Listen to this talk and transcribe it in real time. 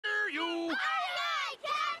Aye,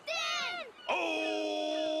 Captain!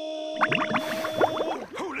 Oh!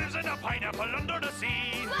 Who lives in a pineapple under the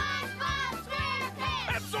sea? SpongeBob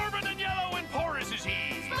SquarePants! Absorbent and yellow and porous is he.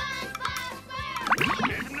 SpongeBob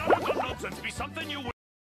SquarePants! If none of the nonsense be something you would.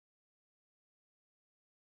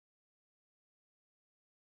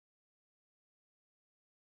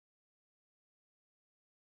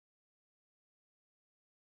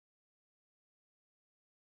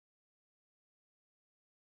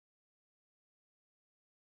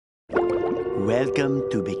 Welcome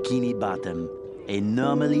to Bikini Bottom, a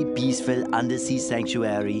normally peaceful undersea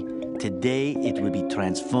sanctuary. Today it will be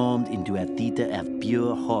transformed into a theater of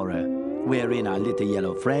pure horror, wherein our little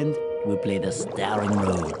yellow friend will play the starring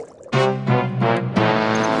role.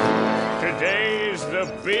 Today is the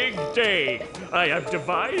big day. I have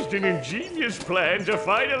devised an ingenious plan to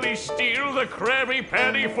finally steal the Krabby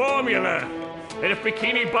Patty formula. And if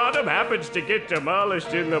Bikini Bottom happens to get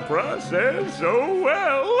demolished in the process, oh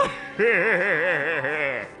well.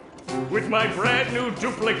 With my brand new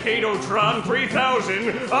Duplicatotron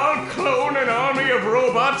 3000, I'll clone an army of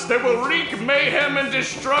robots that will wreak mayhem and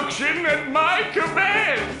destruction at my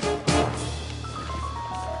command.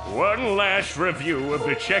 One last review of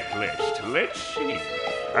the checklist. Let's see.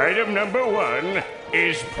 Item number 1.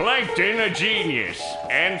 Is Plankton a genius?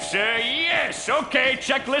 Answer yes. Okay,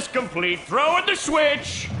 checklist complete. Throw in the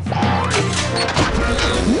switch.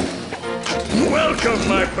 Welcome,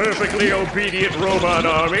 my perfectly obedient robot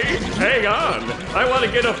army. Hang on. I want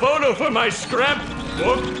to get a photo for my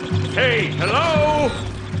scrapbook. Hey, hello?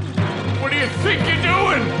 What do you think you're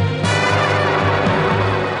doing?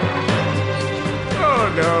 Oh,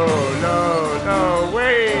 no,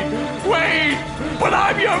 wait. But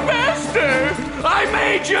I'm your master. I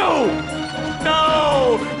made you.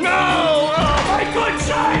 No, oh, my good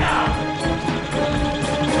China.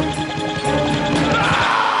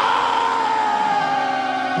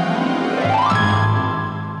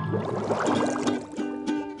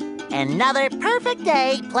 Another perfect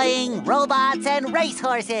day playing robots and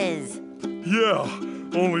racehorses. Yeah,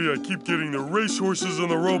 only I keep getting the racehorses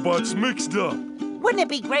and the robots mixed up. Wouldn't it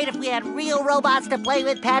be great if we had real robots to play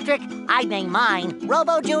with, Patrick? I'd name mine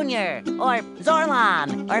Robo Jr. or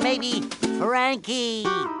Zorlon or maybe Frankie.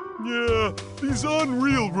 Yeah, these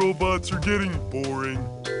unreal robots are getting boring.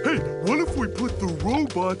 Hey, what if we put the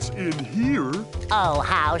robots in here? Oh,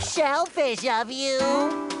 how shellfish of you.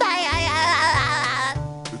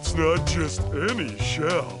 It's not just any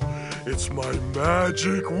shell. It's my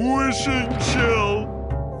magic wishing shell.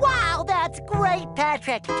 Wow, that's great,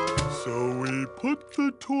 Patrick. So we put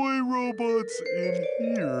the toy robots in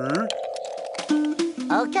here.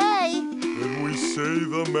 Okay. Then we say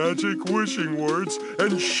the magic wishing words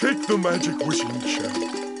and shake the magic wishing shell.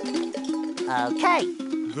 Okay.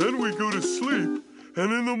 Then we go to sleep,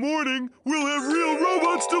 and in the morning, we'll have real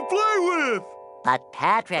robots to play with! But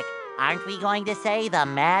Patrick, aren't we going to say the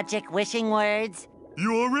magic wishing words?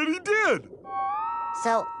 You already did!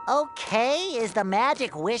 So, okay is the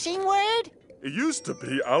magic wishing word? It used to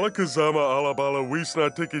be Alakazama Alabala Wiesna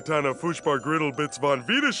Tikitana Fushbar Griddle Bits von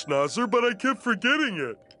Wiederschnauzer, but I kept forgetting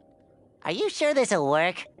it. Are you sure this'll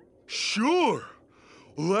work? Sure!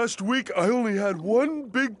 Last week, I only had one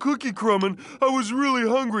big cookie crumb and I was really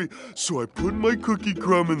hungry. So I put my cookie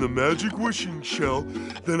crumb in the magic wishing shell.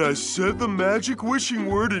 Then I said the magic wishing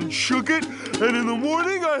word and shook it. And in the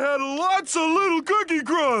morning, I had lots of little cookie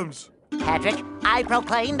crumbs. Patrick, I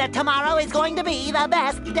proclaim that tomorrow is going to be the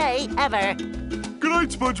best day ever. Good night,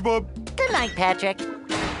 SpongeBob. Good night, Patrick.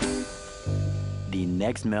 The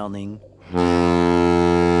next morning.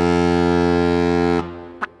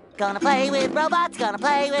 Gonna play with robots, gonna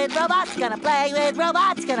play with robots, gonna play with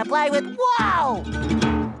robots, gonna play with... Whoa!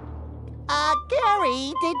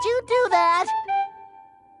 Gary, did you do that?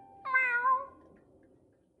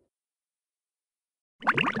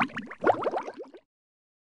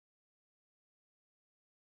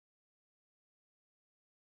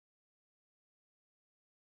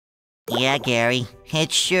 Yeah, Gary,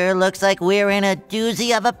 it sure looks like we're in a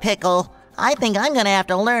doozy of a pickle. I think I'm gonna have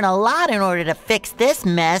to learn a lot in order to fix this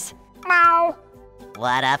mess. Meow.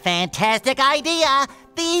 What a fantastic idea!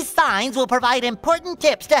 These signs will provide important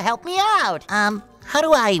tips to help me out. How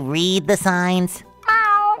do I read the signs?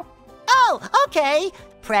 Meow. Oh, okay.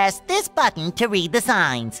 Press this button to read the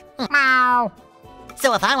signs. Meow.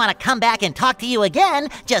 So if I want to come back and talk to you again,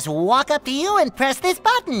 just walk up to you and press this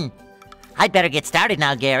button. I'd better get started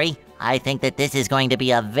now, Gary. I think that this is going to be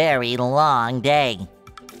a very long day.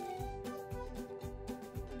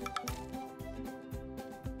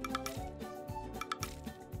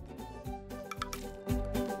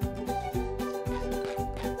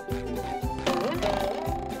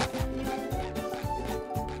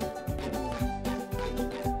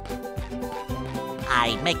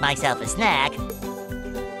 I'd make myself a snack.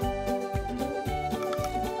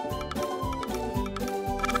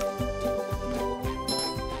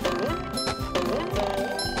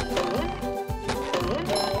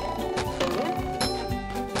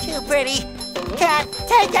 Too pretty. Can't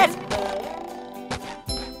take it!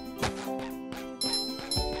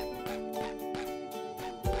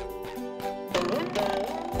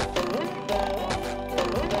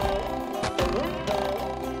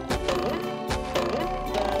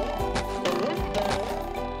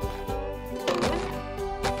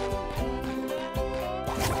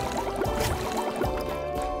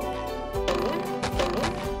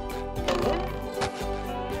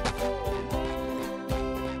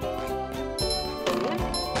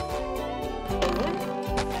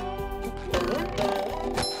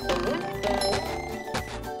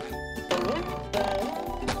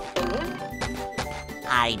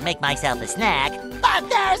 I'd make myself a snack, but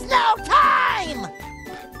there's no time!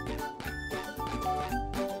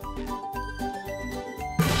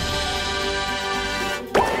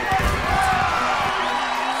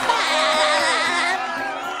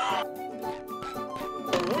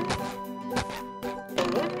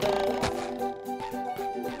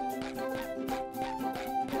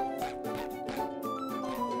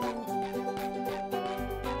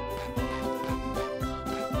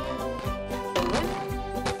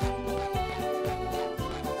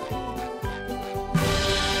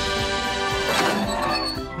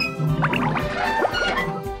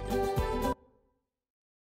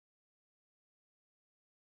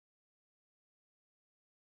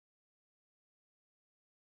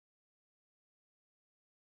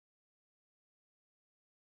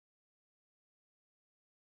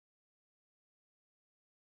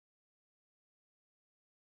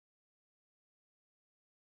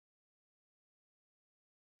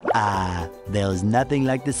 There's nothing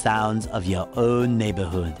like the sounds of your own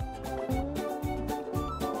neighborhood.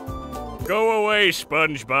 Go away,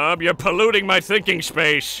 SpongeBob. You're polluting my thinking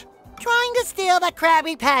space. Trying to steal the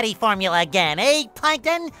Krabby Patty formula again, eh,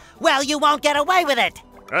 Plankton? Well, you won't get away with it.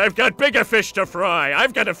 I've got bigger fish to fry.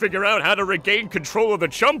 I've got to figure out how to regain control of the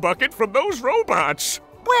chum bucket from those robots.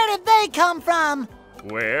 Where did they come from?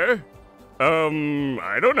 Where?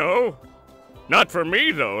 I don't know. Not for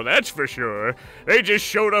me, though, that's for sure. They just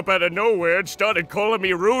showed up out of nowhere and started calling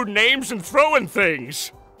me rude names and throwing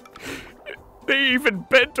things. They even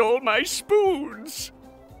bent all my spoons.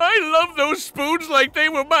 I love those spoons like they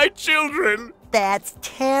were my children. That's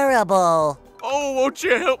terrible. Oh, won't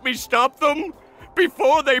you help me stop them?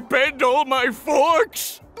 Before they bend all my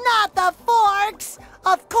forks? Not the forks!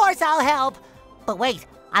 Of course I'll help. But wait,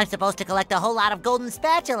 I'm supposed to collect a whole lot of golden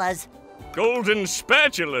spatulas. Golden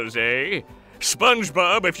spatulas, eh?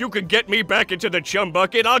 SpongeBob, if you could get me back into the chum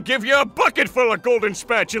bucket, I'll give you a bucket full of golden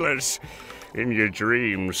spatulas. In your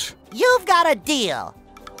dreams. You've got a deal.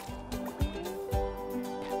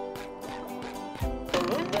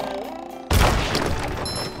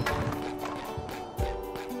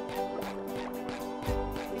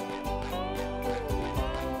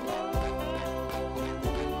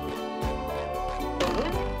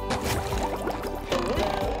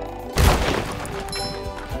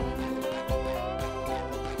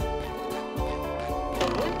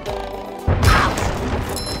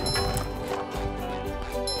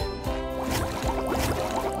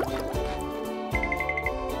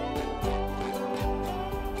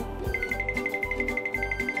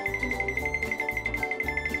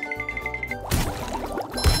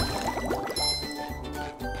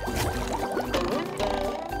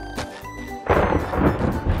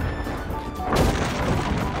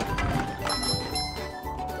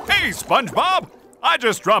 Hey, SpongeBob! I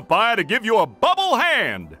just dropped by to give you a bubble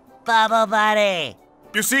hand. Bubble Buddy.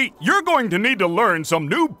 You see, you're going to need to learn some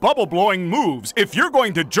new bubble-blowing moves if you're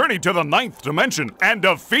going to journey to the 9th dimension and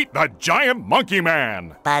defeat the giant monkey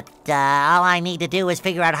man. But all I need to do is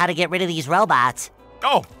figure out how to get rid of these robots.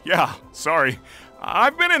 Oh, yeah, sorry.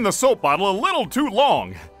 I've been in the soap bottle a little too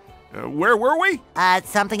long. Where were we?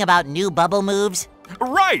 Something about new bubble moves?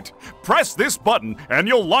 Right! Press this button and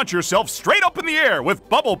you'll launch yourself straight up in the air with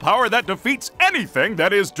bubble power that defeats anything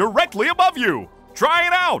that is directly above you. Try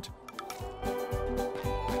it out!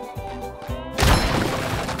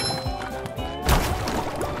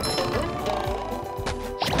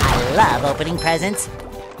 I love opening presents.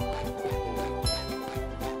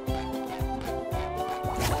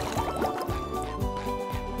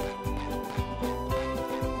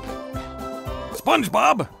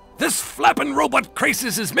 SpongeBob, this flapping robot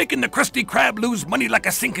crisis is making the Krusty Krab lose money like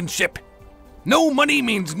a sinking ship. No money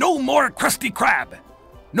means no more Krusty Krab.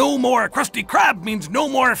 No more Krusty Krab means no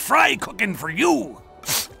more fry cooking for you.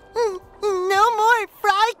 No more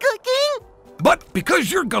fry cooking? But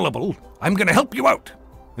because you're gullible, I'm gonna help you out.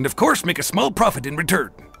 And of course make a small profit in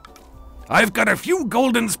return. I've got a few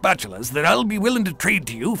golden spatulas that I'll be willing to trade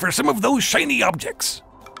to you for some of those shiny objects.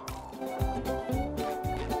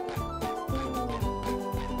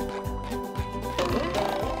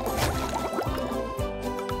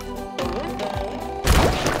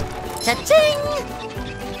 Cha-ching!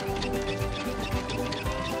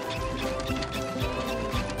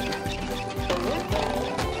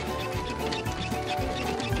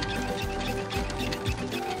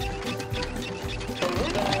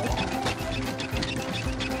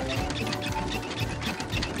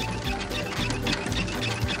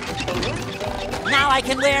 Now I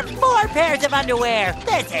can wear 4 pairs of underwear.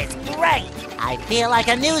 This is great. I feel like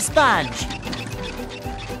a new sponge.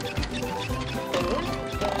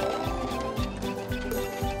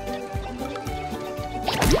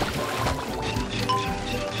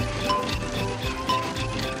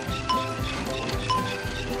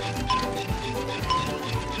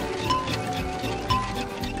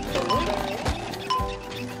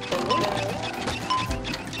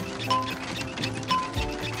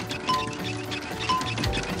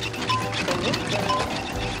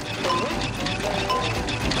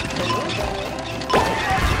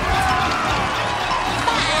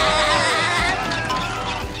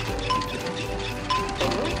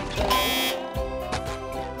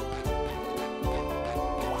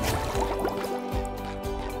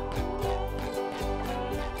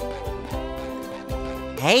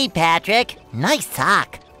 Hey, Patrick. Nice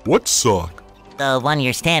sock. What sock? The one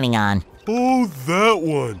you're standing on. Oh, that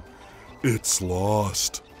one. It's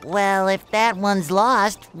lost. Well, if that one's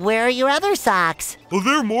lost, where are your other socks? Oh,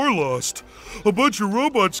 they're more lost. A bunch of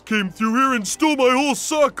robots came through here and stole my whole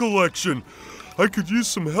sock collection. I could use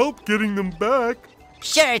some help getting them back.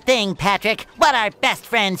 Sure thing, Patrick. What are best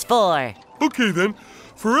friends for? Okay, then.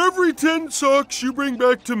 For every 10 socks you bring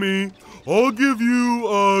back to me, I'll give you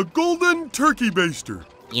a golden turkey baster.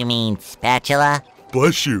 You mean spatula?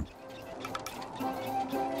 Bless you.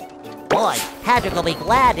 Boy, Patrick will be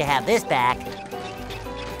glad to have this back.